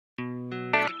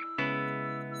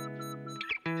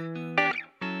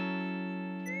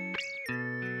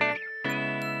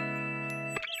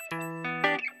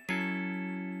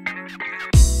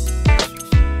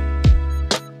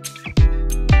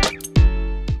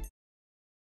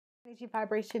Energy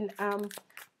vibration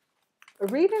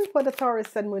reading for the Taurus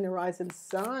Sun Moon and Rising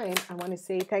sign. I want to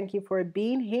say thank you for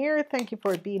being here, thank you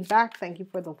for being back, thank you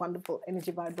for the wonderful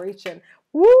energy vibration.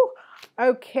 Woo!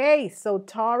 Okay, so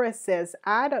Taurus says,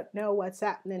 I don't know what's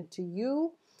happening to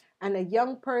you. And a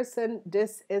young person,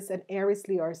 this is an Aries,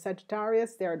 Leo, or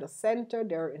Sagittarius. They're the center,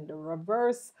 they're in the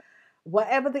reverse.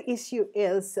 Whatever the issue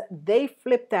is, they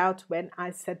flipped out when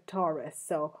I said Taurus.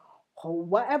 So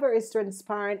whatever is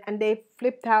transpiring, and they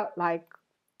flipped out like,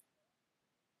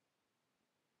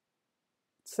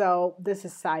 so this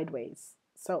is sideways.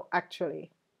 So actually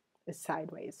it's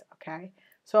sideways. Okay,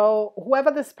 so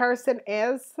whoever this person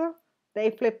is,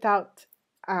 they flipped out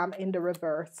in the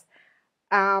reverse.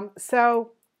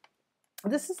 So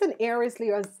this is an Aries,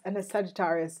 Leo, and a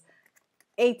Sagittarius,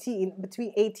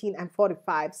 between 18 and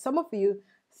 45. Some of you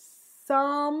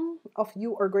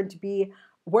are going to be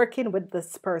working with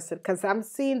this person, because I'm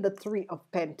seeing the Three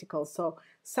of Pentacles. So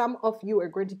some of you are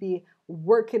going to be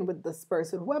working with this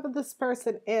person, whoever this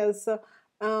person is.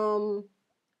 You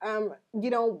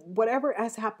know, whatever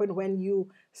has happened when you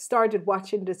started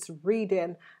watching this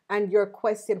reading, and your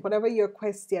question, whatever your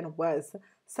question was,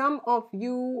 some of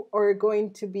you are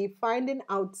going to be finding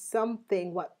out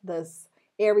something what this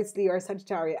Aries, Leo, or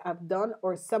Sagittarius have done,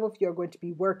 or some of you are going to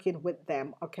be working with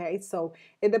them. Okay, so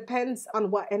it depends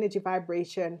on what energy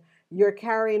vibration you're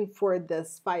carrying for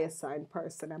this fire sign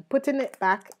person. I'm putting it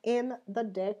back in the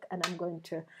deck, and I'm going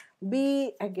to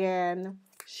be again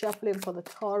shuffling for the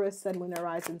Taurus Sun, Moon, and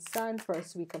Rising sign,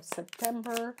 first week of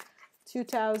September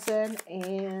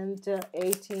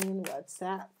 2018. What's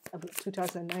that?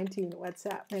 2019. What's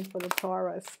happening for the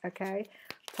Taurus? Okay,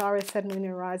 Taurus Sun, Moon,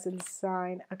 and Rising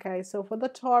sign. Okay, so for the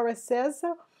Tauruses,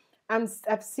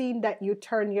 I've seen that you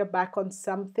turn your back on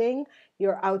something.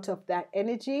 You're out of that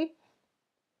energy.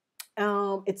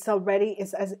 It's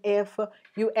as if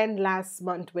you end last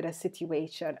month with a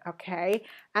situation. Okay,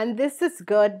 and this is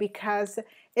good because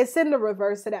it's in the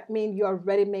reverse. So that means you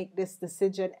already make this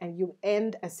decision and you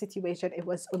end a situation. It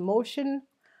was emotional,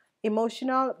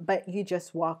 but you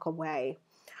just walk away.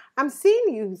 I'm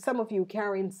seeing some of you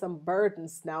carrying some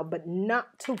burdens now, but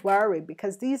not to worry,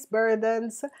 because these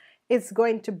burdens is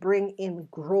going to bring in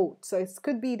growth. So it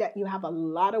could be that you have a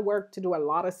lot of work to do, a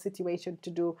lot of situation to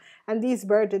do, and these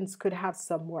burdens could have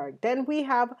some work. Then we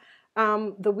have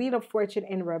the Wheel of Fortune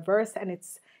in reverse, and it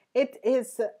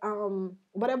is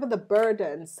whatever the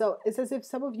burden. So it's as if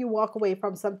some of you walk away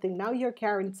from something. Now you're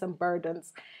carrying some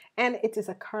burdens, and it is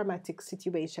a karmatic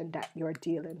situation that you're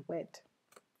dealing with.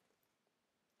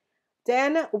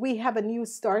 Then we have a new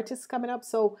start is coming up.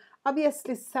 So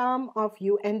obviously some of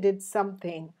you ended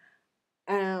something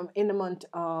in the month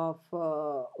of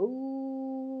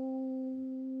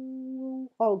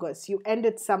August. You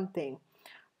ended something.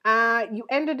 You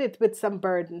ended it with some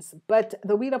burdens, but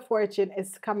the Wheel of Fortune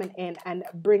is coming in and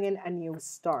bringing a new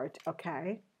start.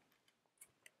 Okay.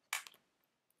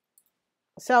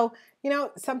 So, you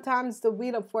know, sometimes the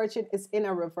Wheel of Fortune is in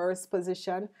a reverse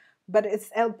position, but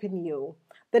it's helping you.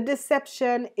 The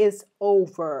deception is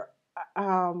over.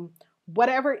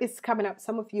 Whatever is coming up,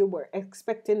 some of you were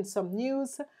expecting some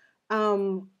news.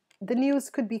 The news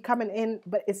could be coming in,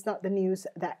 but it's not the news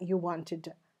that you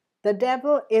wanted. The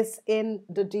devil is in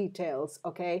the details,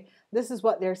 okay? This is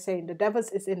what they're saying. The devil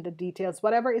is in the details.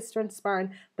 Whatever is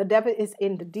transpiring, the devil is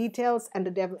in the details, and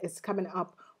the devil is coming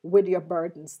up with your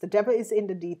burdens. The devil is in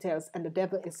the details, and the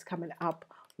devil is coming up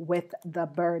with the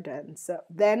burdens.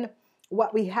 Then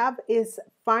what we have is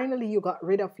finally you got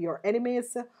rid of your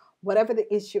enemies. Whatever the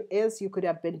issue is, you could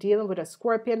have been dealing with a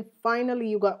Scorpion. Finally,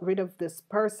 you got rid of this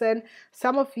person.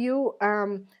 Some of you,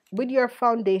 with your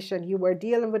foundation, you were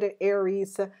dealing with an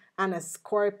Aries and a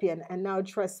Scorpion. And now,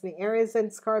 trust me, Aries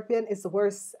and Scorpion is the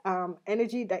worst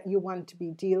energy that you want to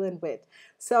be dealing with.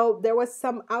 So there was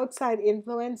some outside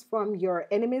influence from your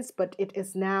enemies, but it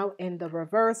is now in the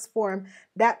reverse form.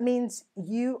 That means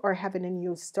you are having a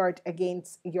new start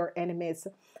against your enemies.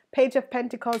 Page of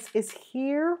Pentacles is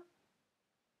here.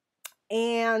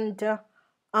 And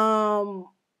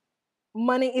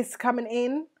money is coming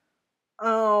in.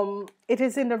 It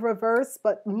is in the reverse,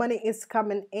 but money is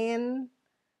coming in.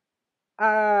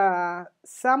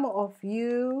 Some of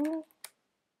you,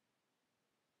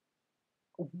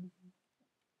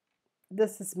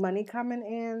 this is money coming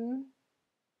in.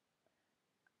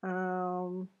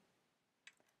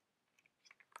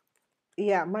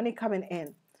 Yeah, money coming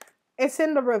in. It's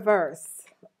in the reverse.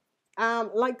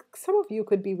 Like some of you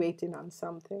could be waiting on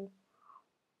something,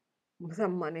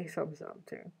 some money,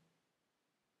 something,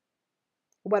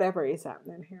 whatever is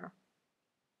happening here.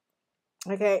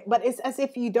 Okay, but it's as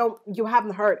if you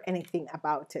haven't heard anything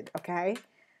about it. Okay,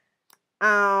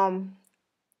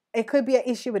 it could be an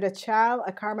issue with a child,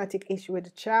 a karmatic issue with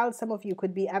a child. Some of you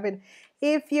could be having,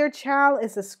 if your child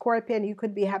is a Scorpion, you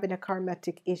could be having a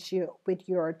karmatic issue with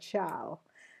your child.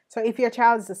 So if your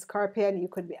child is a Scorpion, you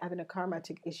could be having a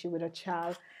karmatic issue with a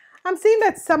child. I'm seeing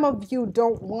that some of you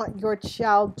don't want your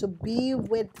child to be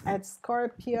with a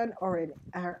Scorpion or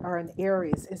an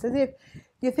Aries. It's as if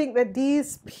you think that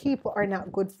these people are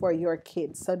not good for your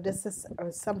kids. So this is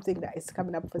something that is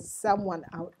coming up for someone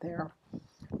out there.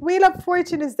 Wheel of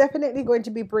Fortune is definitely going to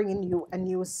be bringing you a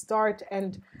new start,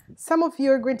 and some of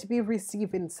you are going to be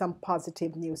receiving some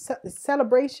positive news.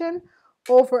 Celebration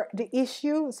over the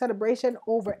issue, celebration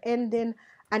over ending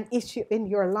an issue in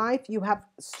your life. You have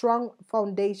strong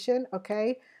foundation,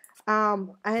 okay?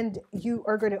 And you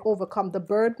are going to overcome the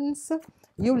burdens.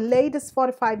 You ladies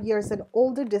 45 years and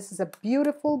older, this is a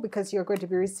beautiful, because you're going to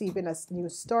be receiving a new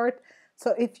start.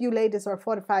 So if you ladies are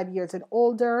 45 years and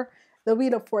older, the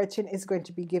Wheel of Fortune is going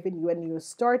to be giving you a new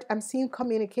start. I'm seeing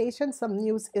communication. Some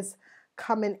news is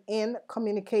coming in.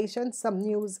 Communication. Some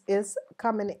news is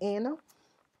coming in.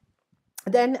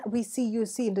 Then we see you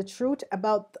seeing the truth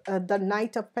about the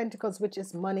Knight of Pentacles, which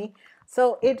is money.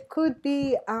 So it could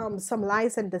be some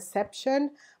lies and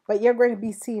deception, but you're going to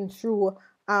be seeing through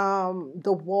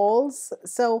the walls.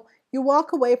 So you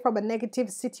walk away from a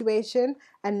negative situation,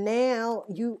 and now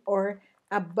you are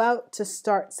about to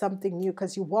start something new,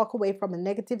 because you walk away from a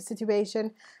negative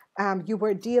situation. You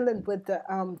were dealing with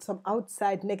some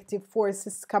outside negative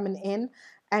forces coming in,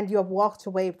 and you have walked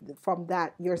away from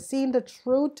that. You're seeing the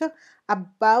truth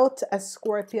about a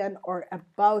Scorpion or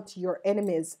about your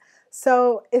enemies.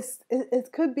 So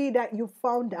it could be that you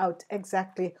found out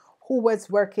exactly who was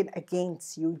working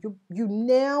against you. You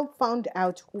now found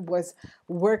out who was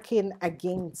working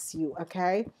against you,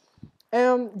 okay?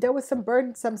 There was some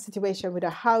burdensome situation with a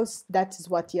house. That is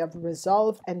what you have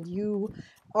resolved, and you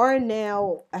are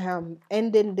now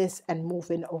ending this and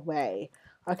moving away.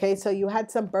 Okay, so you had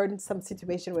some burdensome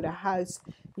situation with a house.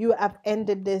 You have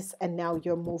ended this, and now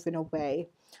you're moving away.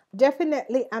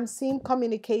 Definitely, I'm seeing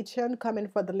communication coming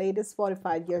for the ladies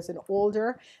 45 years and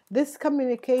older. This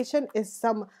communication is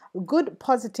some good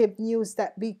positive news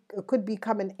that could be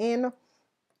coming in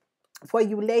for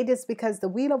you ladies, because the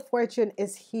Wheel of Fortune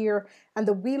is here, and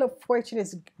the Wheel of Fortune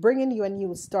is bringing you a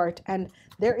new start, and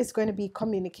there is going to be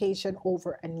communication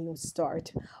over a new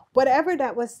start. Whatever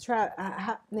that was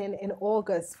happening in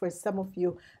August for some of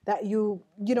you, that you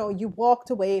walked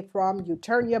away from, you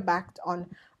turn your back on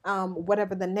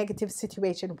whatever the negative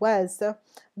situation was,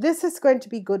 this is going to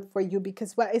be good for you,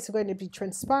 because what is going to be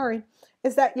transpiring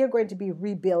is that you're going to be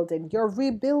rebuilding. You're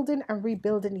rebuilding and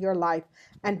rebuilding your life,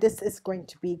 and this is going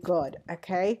to be good,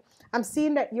 okay? I'm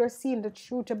seeing that you're seeing the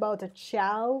truth about a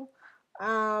child.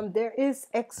 There is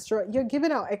extra, you're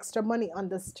giving out extra money on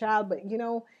this child, but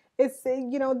it's,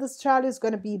 this child is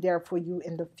going to be there for you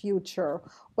in the future.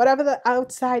 Whatever the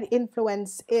outside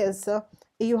influence is,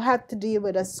 you had to deal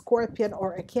with a Scorpion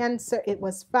or a Cancer. It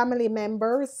was family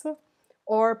members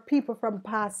or people from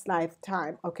past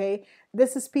lifetime, okay?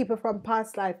 This is people from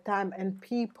past lifetime, and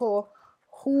people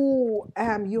who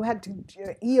you had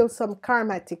to heal some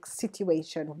karmatic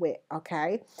situation with,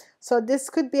 okay? So this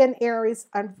could be an Aries,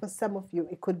 and for some of you,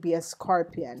 it could be a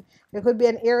Scorpion. It could be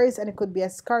an Aries, and it could be a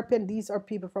Scorpion. These are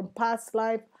people from past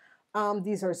life.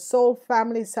 These are soul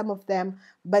family, some of them,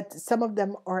 but some of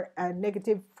them are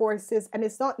negative forces, and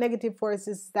it's not negative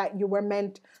forces that you were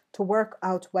meant to work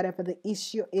out whatever the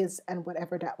issue is and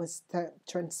whatever that was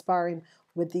transpiring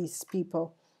with these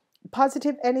people.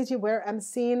 Positive energy, where I'm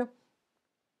seeing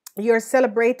you're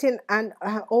celebrating and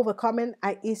overcoming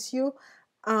an issue,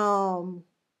 a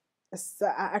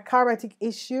karmatic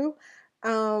issue,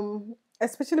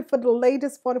 especially for the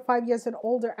latest 45 years and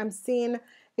older. I'm seeing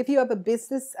if you have a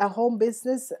business, a home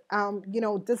business,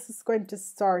 this is going to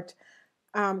start.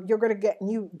 You're going to get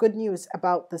good news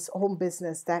about this home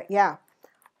business. That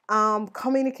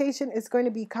communication is going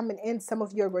to be coming in. Some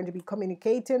of you are going to be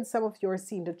communicating. Some of you are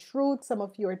seeing the truth. Some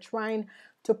of you are trying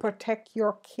to protect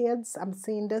your kids. I'm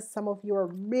seeing this. Some of you are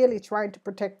really trying to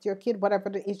protect your kid. Whatever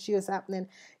the issue is happening,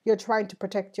 you're trying to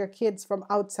protect your kids from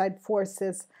outside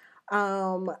forces.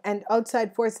 And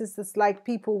outside forces is like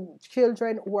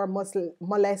children who are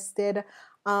molested,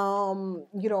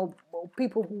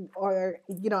 people who are,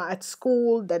 at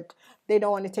school that they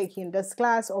don't want to take you in this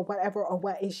class or whatever, or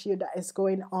what issue that is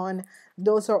going on.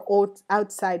 Those are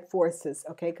outside forces,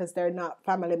 okay, because they're not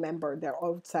family member, they're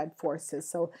outside forces.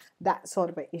 So that sort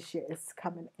of an issue is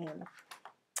coming in.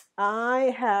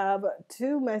 I have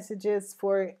two messages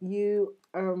for you,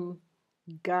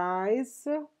 guys.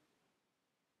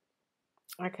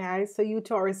 Okay, so you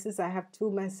Tauruses, I have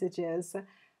two messages.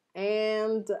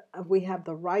 And we have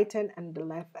the right hand and the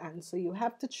left hand. So you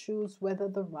have to choose whether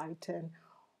the right hand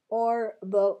or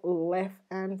the left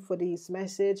hand for these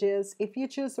messages. If you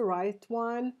choose the right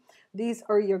one, these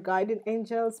are your guiding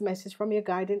angels, message from your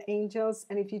guiding angels.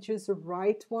 And if you choose the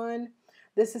right one,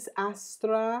 this is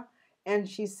Astra, and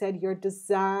she said your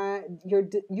desire,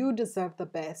 you deserve the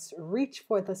best. Reach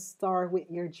for the star with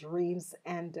your dreams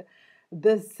and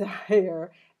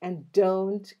desire, and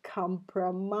don't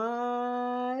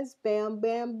compromise. Bam,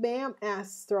 bam, bam.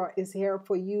 Astra is here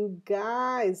for you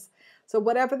guys. So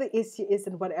whatever the issue is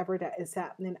and whatever that is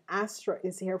happening, Astra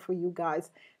is here for you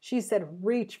guys. She said,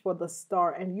 reach for the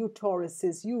star. And you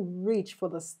Tauruses, you reach for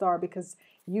the star because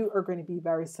you are going to be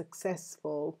very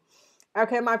successful.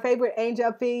 Okay, my favorite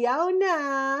angel,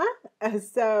 Fiona.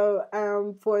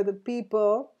 For the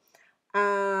people,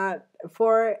 uh,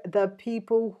 for the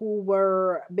people who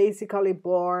were basically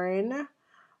born,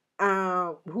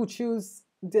 who choose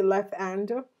the left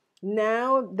hand,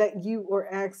 now that you are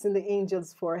asking the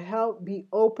angels for help, be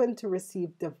open to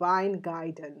receive divine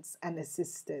guidance and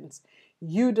assistance.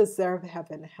 You deserve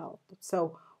heaven help.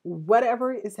 So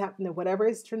whatever is happening, whatever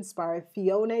is transpiring,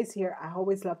 Fiona is here. I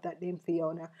always love that name,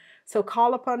 Fiona. So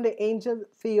call upon the angel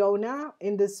Fiona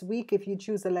in this week if you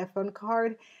choose a left hand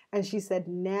card. And she said,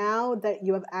 now that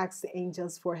you have asked the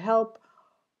angels for help,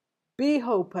 be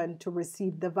open to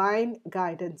receive divine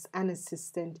guidance and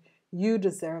assistance. You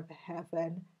deserve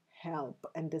heaven help.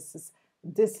 And this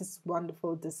is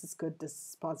wonderful. This is good. This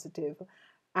is positive.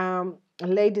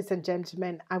 Ladies and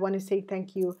gentlemen, I want to say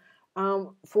thank you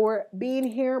for being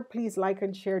here. Please like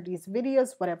and share these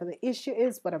videos, whatever the issue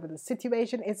is, whatever the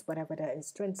situation is, whatever that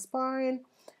is transpiring.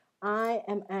 I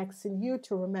am asking you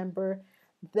to remember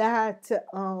that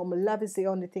love is the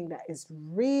only thing that is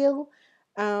real.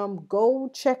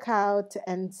 Go check out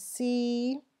and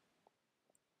see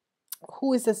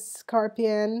who is a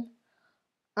scorpion.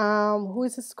 Who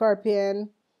is a scorpion?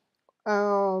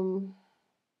 Um,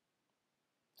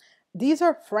 these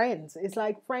are friends. It's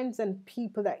like friends and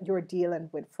people that you're dealing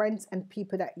with. Friends and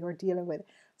people that you're dealing with.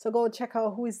 So go check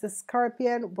out who is the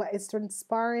scorpion, what is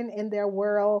transpiring in their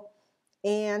world.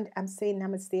 And I'm saying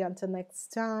namaste until next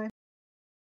time.